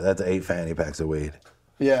pack. So that's 8 fanny packs of weed.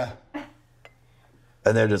 Yeah.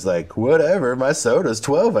 And they're just like, whatever, my soda's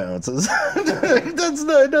 12 ounces. It's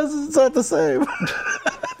not the same.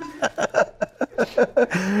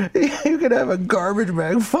 You can have a garbage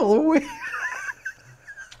bag full of weed.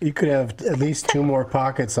 You could have at least 2 more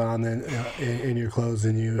pockets on than in your clothes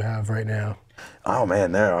than you have right now. Oh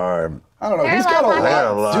man, there are. I don't know. There are He's a lot got a of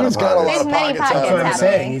pockets. lot. Dude's got a lot There's of many pockets. pockets That's what I'm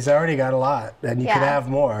happening. saying. He's already got a lot, and you could Yeah. have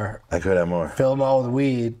more. I could have more. Fill them all with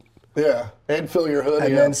weed, Yeah, and fill your hoodie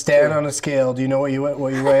and up. then stand on a scale. Do you know what you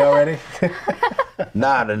weigh already?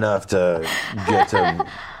 Not enough to get to.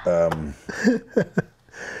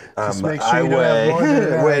 Just make sure I you don't have more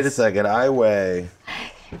than weigh. an Wait a ounce. second. I weigh.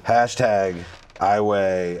 Hashtag. I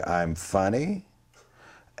weigh. I'm funny,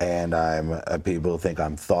 and people think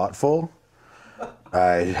I'm thoughtful.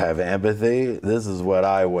 I have empathy. This is what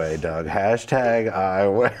I weigh, Doug. Hashtag I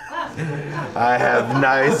weigh. I have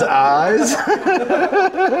nice eyes.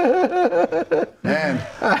 Man,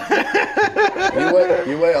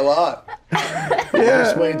 you weigh a lot. You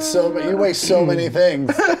just weighed you weigh so many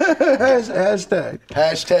things. Hashtag.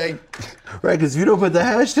 Hashtag. Right, because if you don't put the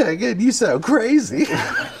hashtag in, you sound crazy.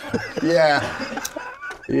 Yeah.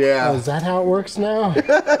 Yeah. Is that how it works now?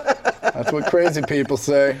 That's what crazy people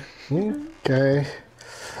say. Okay.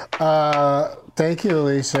 Thank you,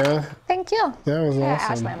 Alicia. Thank you. That was Yeah,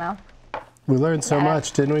 ash awesome. my mouth. We learned so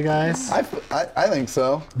much, didn't we, guys? I think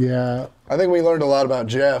so. Yeah. I think we learned a lot about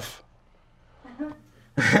Jeff.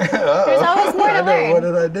 There's always more to learn. What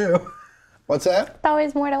did I do? What's that? There's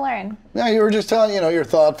always more to learn. No, you were just telling, you're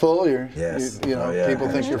thoughtful. Yes. You people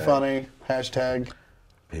think you're Hashtag. funny. Hashtag.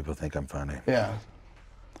 People think I'm funny. Yeah.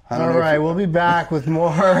 All right, we'll be back with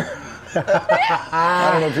more. I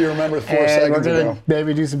don't know if you remember 4 And seconds we're ago. gonna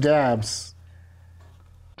maybe do some dabs.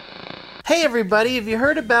 Hey everybody, have you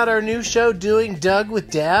heard about our new show, Doing Doug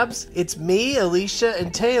with Dabs? It's me, Alicia,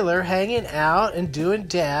 and Taylor hanging out and doing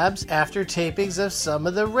dabs after tapings of some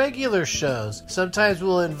of the regular shows. Sometimes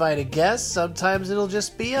we'll invite a guest, sometimes it'll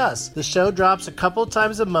just be us. The show drops a couple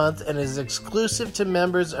times a month and is exclusive to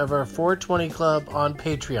members of our 420 Club on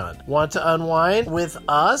Patreon. Want to unwind with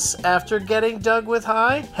us after getting Doug with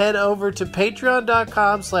High? Head over to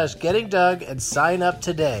patreon.com/gettingdoug and sign up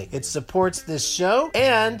today. It supports this show,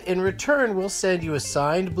 and in return, we'll send you a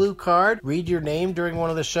signed blue card, read your name during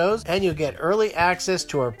one of the shows, and you'll get early access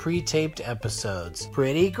to our pre-taped episodes.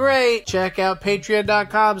 Pretty great! Check out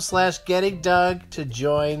patreon.com/gettingdoug to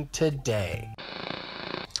join today.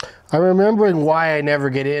 I'm remembering why I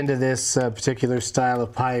never get into this particular style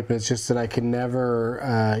of pipe. It's just that I can never,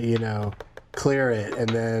 clear it, and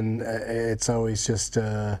then it's always just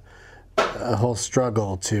a whole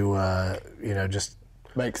struggle to, just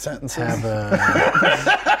Make sentences. have a.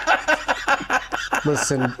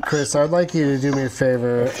 Listen, Chris, I'd like you to do me a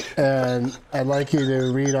favor, and I'd like you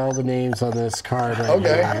to read all the names on this card right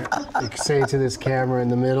here. You can say it to this camera in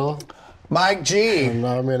the middle. Mike G. And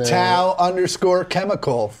I'm gonna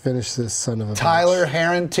Tau_chemical. finish this son of a Tyler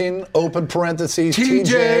Harrington, open parentheses,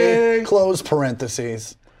 TJ, close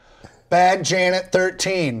parentheses. Bad Janet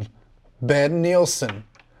 13, Ben Nielsen,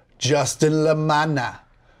 Justin Lamanna,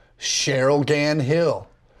 Cheryl Gann Hill,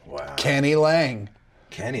 Kenny Lang,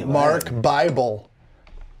 Kenny Mark Bible,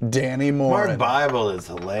 Danny Moore. Mark Bible is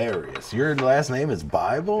hilarious. Your last name is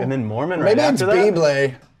Bible? And then Mormon right Maybe it's after that?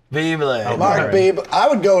 Bible. Bible. Mark Bible. I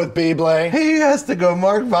would go with Bible. He has to go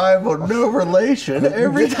Mark Bible, no relation,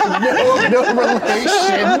 every time. No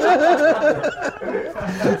relation.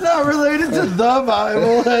 Not related to the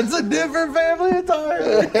Bible. That's a different family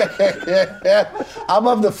entirely. I'm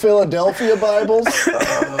of the Philadelphia Bibles.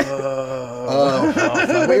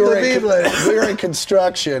 We were in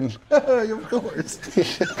construction. Of course.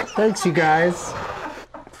 Thanks, you guys.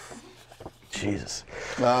 Jesus.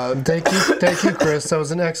 Thank you, Chris. That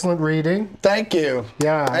was an excellent reading. Thank you.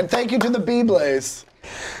 Yeah. And thank you to the B-Blaze.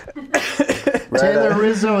 Taylor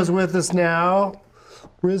Rizzo is with us now.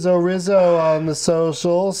 Rizzo on the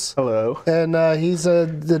socials. Hello. And he's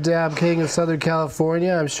the dab king of Southern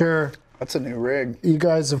California. I'm sure That's a new rig. you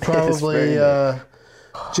guys have probably...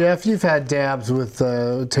 Jeff, you've had dabs with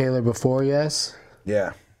Taylor before, yes?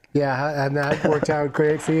 Yeah. Yeah, and that worked out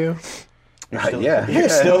great for you? Yeah. You're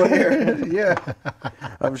still here. Yeah.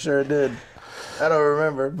 I'm sure it did. I don't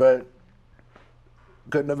remember, but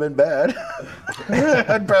couldn't have been bad.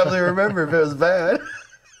 I'd probably remember if it was bad.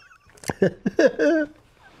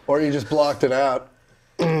 Or you just blocked it out.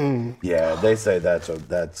 Yeah, they say that's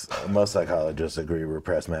most psychologists agree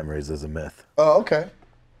repressed memories is a myth. Oh, okay.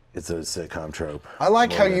 It's a sitcom trope. I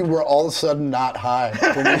like how you were all of a sudden not high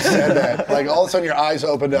when you said that. Like all of a sudden your eyes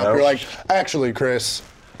opened up. Nope. You're like, actually, Chris.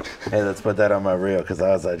 Hey, let's put that on my reel because I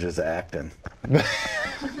was just acting.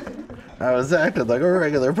 I was acting like a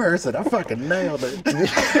regular person. I fucking nailed it.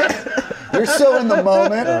 You're so in the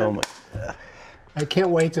moment. Oh my. I can't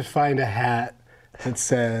wait to find a hat that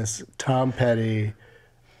says Tom Petty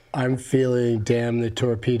I'm feeling damn the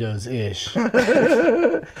torpedoes-ish.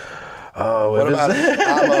 Oh, What about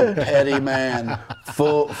I'm a petty man?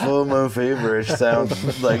 full moon feverish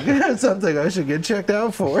sounds like something I should get checked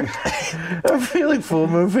out for. I'm feeling full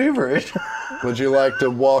moon feverish. Would you like to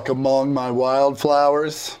walk among my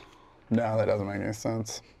wildflowers? No, that doesn't make any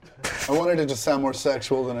sense. I wanted it to sound more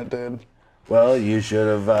sexual than it did. Well, you should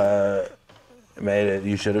have made it.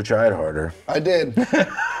 You should have tried harder. I did.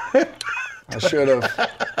 I should have.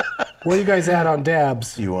 Where you guys at on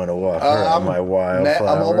dabs? You want to walk around my wildflowers?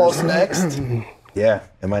 I'm almost next. Yeah.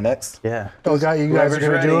 Am I next? Yeah. Oh, God, you guys are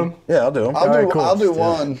going to do them? Yeah, I'll do them. I'll do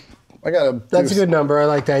one. I gotta. That's a good number. I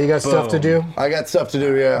like that. You got stuff to do? I got stuff to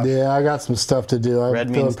do. Yeah. Yeah, I got some stuff to do. I'm Red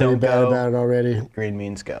feeling means pretty don't bad go. about it already. Green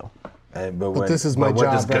means go. But this is my what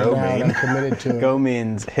does job right go now. and mean? I'm committed to it. Go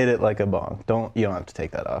means hit it like a bong. You don't have to take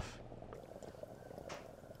that off.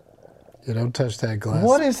 Yeah, don't touch that glass.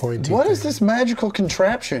 What is pointy what thing. is this magical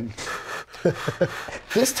contraption?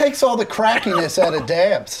 This takes all the crackiness out of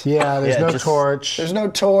dabs. Yeah, there's Yeah, no just- torch. There's no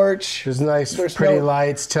torch. There's nice, there's pretty no-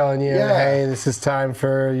 lights telling you, Yeah. hey, this is time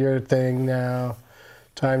for your thing now.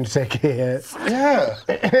 Time to take a hit. Yeah.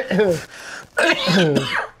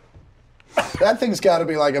 That thing's got to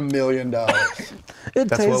be like $1 million. It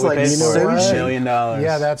That's tastes what we like paid for. know what? $1 sushi. million.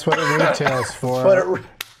 Yeah, that's what it retails for.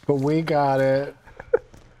 But we got it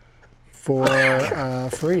for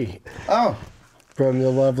free Oh, from the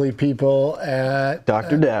lovely people at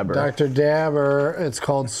Dr. Dabber. Dr. Dabber. It's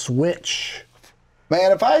called Switch.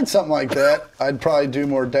 man, if I had something like that, I'd probably do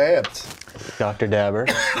more dabs. Dr. Dabber.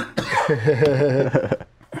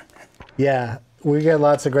 Yeah, we get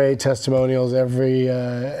lots of great testimonials every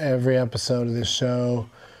episode of this show.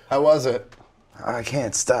 How was it? I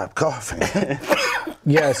can't stop coughing.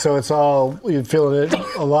 Yeah, so it's all, you're feeling it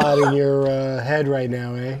a lot in your head right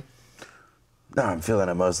now, eh? No, I'm feeling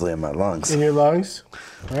it mostly in my lungs. In your lungs?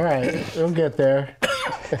 All right, it'll get there.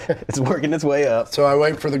 It's working its way up. So I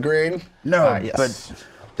wait for the green. No, yes. but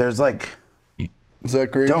there's like, Is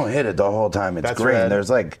that green? don't hit it the whole time it's That's green. red. There's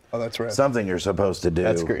like Oh, that's red. something you're supposed to do.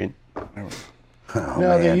 That's green. Oh, No,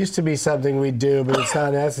 there man. used to be something we do, but it's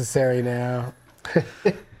not necessary now.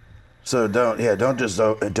 So don't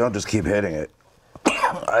just keep hitting it.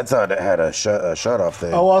 I thought it had a shut off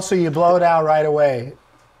thing. Oh, also, you blow it out right away.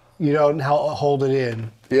 You don't hold it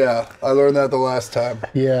in. Yeah, I learned that the last time.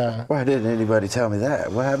 Yeah. Why didn't anybody tell me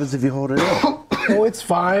that? What happens if you hold it in? Oh, it's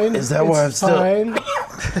fine. Is that why I'm it's still- fine.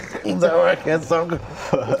 Is that why I can't stop?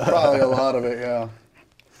 Probably a lot of it, yeah.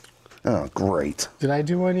 Oh, great. Did I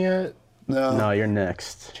do one yet? No. No, you're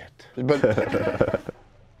next. But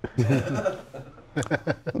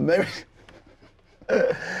maybe.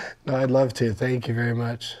 No, I'd love to. Thank you very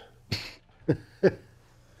much.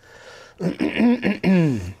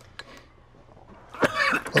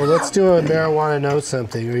 Well, let's do a marijuana know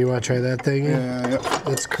something. Or you want to try that thing? Yeah, yeah.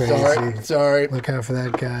 That's crazy. Sorry. Look out for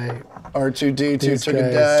that guy. R2D2 These took guys-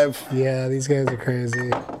 a dive. Yeah, these guys are crazy.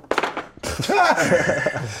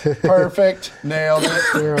 Perfect. Nailed it.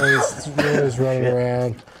 They're always running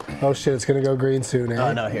around. Oh shit, it's gonna go green soon, eh?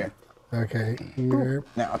 Oh, no, here. Okay. Here.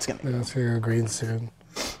 Now it's gonna. No, it's gonna go green soon.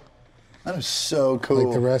 That is so cool.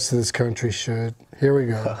 Like the rest of this country should. Here we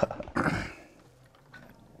go.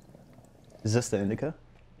 Is this the indica?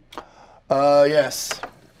 Yes.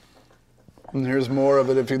 And here's more of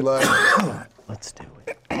it if you'd like. Let's do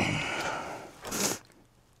it.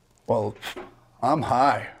 Well, I'm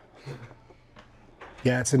high.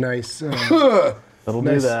 Yeah, it's a nice, It'll do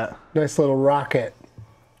nice, that. nice little rocket.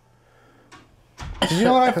 Did you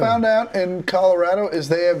know what I found out in Colorado is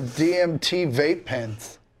they have DMT vape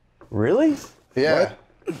pens. Really? Yeah.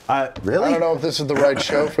 Really? I don't know if this is the right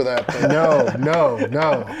show for that, but,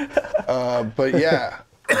 No. but yeah.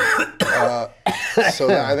 So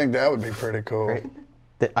I think that would be pretty cool.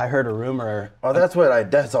 I heard a rumor. Oh, that's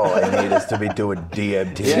all I need is to be doing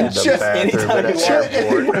DMT in the Just bathroom anytime at you an want.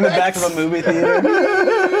 airport. In the back of a movie theater.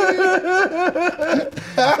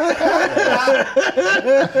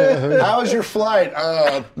 How was your flight?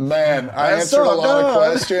 Man, I That's answered a so lot of good.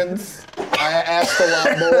 questions. I asked a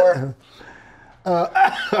lot more.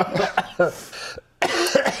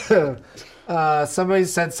 Somebody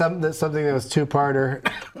said something that was two-parter.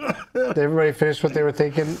 Did everybody finish what they were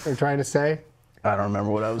thinking or trying to say? I don't remember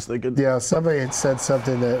what I was thinking. Yeah, somebody had said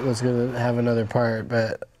something that was going to have another part,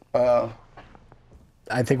 but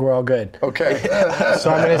I think we're all good. Okay. So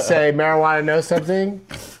I'm going to say marijuana knows something.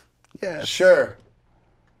 Yeah, sure.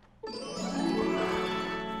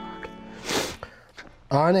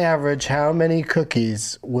 On average, how many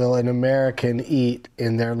cookies will an American eat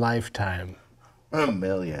in their lifetime? 1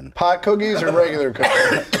 million. Pot cookies or regular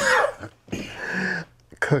cookies?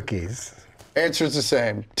 Cookies. Answer's the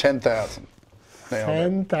same. 10,000.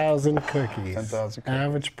 10,000 cookies. 10,000 cookies.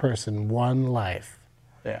 Average person, one life.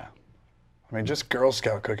 Yeah. I mean, just Girl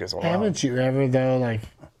Scout cookies alone. Haven't you ever, though, like,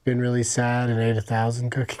 been really sad and ate 1,000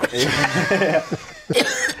 cookies?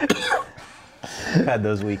 Had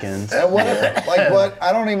those weekends. And what if,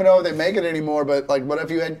 I don't even know if they make it anymore, but like, what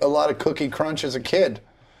if you had a lot of Cookie Crunch as a kid?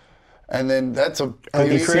 And then that's a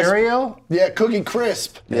Cookie cereal? Yeah, Cookie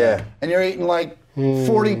Crisp. Yeah. And you're eating like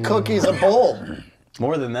 40 cookies a bowl.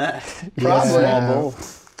 More than that. Probably. Small bowl.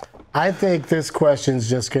 I think this question's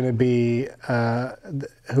just going to be,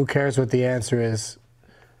 who cares what the answer is?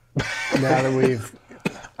 Now that we've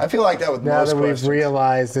I feel like that with now most that questions. we've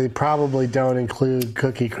realized they probably don't include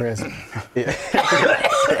Cookie Crisp.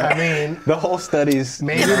 I mean, The whole study's...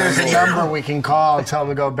 maybe there's a number we can call and tell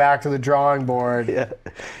them to go back to the drawing board and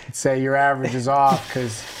say your average is off,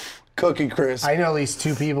 because Cookie Crisp. I know at least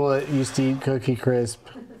 2 people that used to eat Cookie Crisp.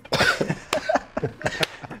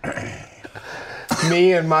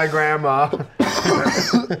 Me and my grandma.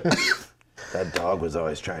 That dog was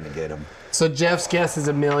always trying to get him. So Jeff's guess is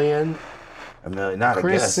 $1 million. $1 million, not a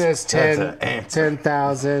Chris guess. says That's an answer.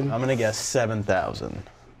 10,000. I'm going to guess 7,000.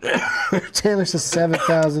 Taylor says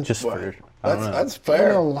 7,000. Just for... I don't know. That's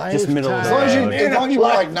fair. Just middle of As the long as you, road. as long as you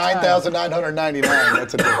want like 9,999,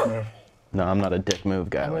 that's a dick move. No, I'm not a dick move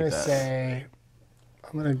guy I'm like going to that. say,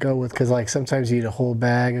 I'm going to go with, because like sometimes you eat a whole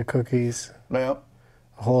bag of cookies, Yep.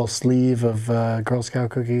 a whole sleeve of Girl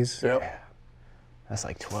Scout cookies. Yep. That's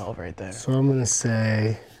like 12 right there. So I'm going to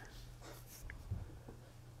say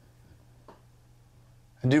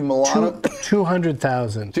Do Milano,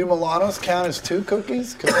 200,000. do Milanos count as 2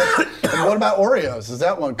 cookies? And what about Oreos? Is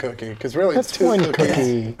that 1 cookie? Because really, That's it's 2 one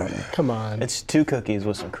cookies cookie. Come on. It's 2 cookies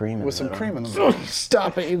with some cream in with some it. cream in them.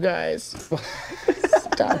 Stop it, you guys.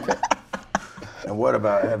 Stop it. And what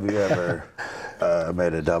about, have you ever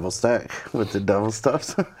made a double stack with the double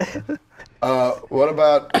stuffs? What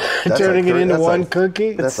about Turning it into one cookie?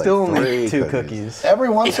 It's That's still like only 3 2 cookies. every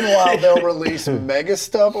once in a while they'll release Mega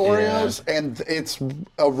Stuff Oreos, and it's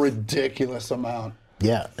a ridiculous amount.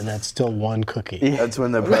 Yeah, and that's still one cookie. That's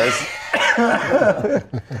when the price...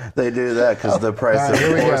 they do that because the price All right, here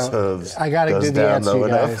of we horse go. hooves I gotta goes do the down answer, low you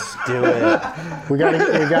enough. guys. Do it. We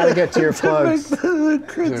gotta get to your plugs.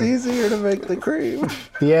 It's easier to make the cream.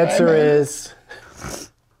 The answer is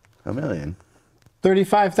 $1 million.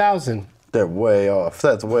 35,000. They're way off.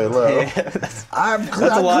 That's way low. I'm That's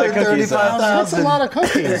a lot of cookies, though. That's a lot of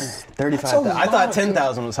cookies. 35,000. I thought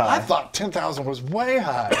 10,000 was high. I thought 10,000 was way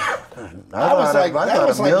high. I was thought, like- I that thought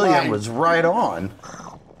was $1 like million mine. was right on.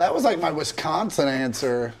 That was like my Wisconsin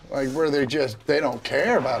answer, like where they don't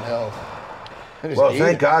care about health. They just Well, eat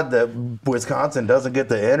thank it. God that Wisconsin doesn't get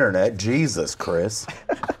the internet. Jesus, Chris.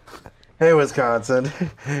 Hey, Wisconsin.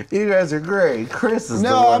 You guys are great. Chris is the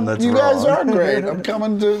No, one that's you wrong. guys are great. I'm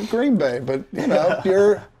coming to Green Bay, but you know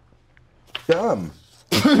you're dumb.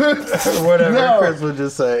 Whatever No. Chris would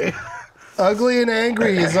just say. Ugly and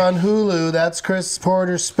Angry is on Hulu. That's Chris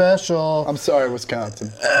Porter's special. I'm sorry,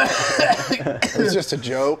 Wisconsin. It was just a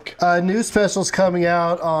joke. New special's coming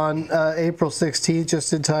out on April 16th,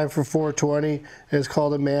 just in time for 420. It's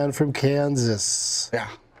called A Man from Kansas. Yeah.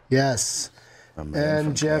 Yes.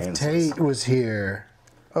 And Jeff Tate was here.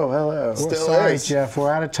 Oh, hello. We're Still sorry, is. Jeff.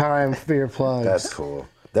 We're out of time for your plugs. That's cool.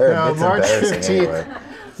 They're No, it's March embarrassing 15th. anyway.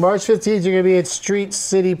 March 15th, you're going to be at Street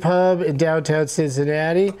City Pub in downtown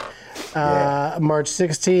Cincinnati. March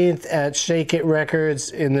 16th at Shake It Records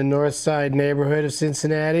in the North Side neighborhood of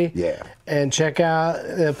Cincinnati. Yeah. And check out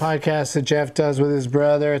the podcast that Jeff does with his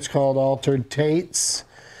brother. It's called Altered Tates.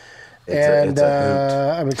 It's a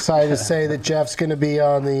hoot. I'm excited to say that Jeff's going to be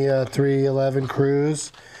on the 311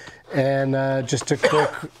 cruise. And just a quick,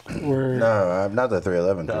 No, I'm not the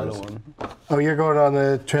 311 cruise. Oh, you're going on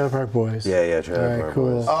the Trailer Park Boys. Yeah, Trailer All right, Park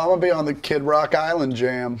cool. Boys. Oh, I'm gonna be on the Kid Rock Island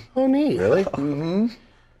Jam. Oh, neat. Really?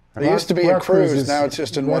 It used to be a Rock cruise. cruises- Now it's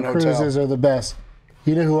just in one rock hotel. Cruises are the best.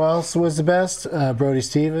 You know who else was the best? Brody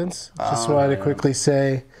Stevens. Just wanted to quickly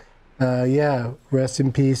say, rest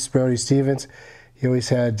in peace, Brody Stevens. He always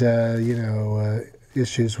had,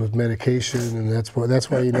 issues with medication, and that's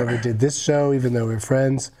why he never did this show, even though we're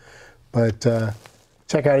friends. But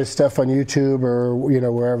check out his stuff on YouTube or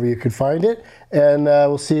wherever you could find it. And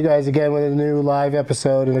we'll see you guys again with a new live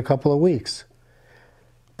episode in a couple of weeks.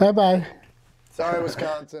 Bye-bye. Sorry,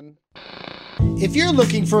 Wisconsin. If you're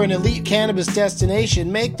looking for an elite cannabis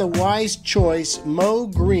destination, make the wise choice Mo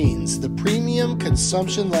Greens, the premium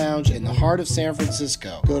consumption lounge in the heart of San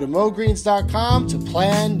Francisco. Go to mogreens.com to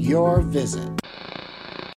plan your visit.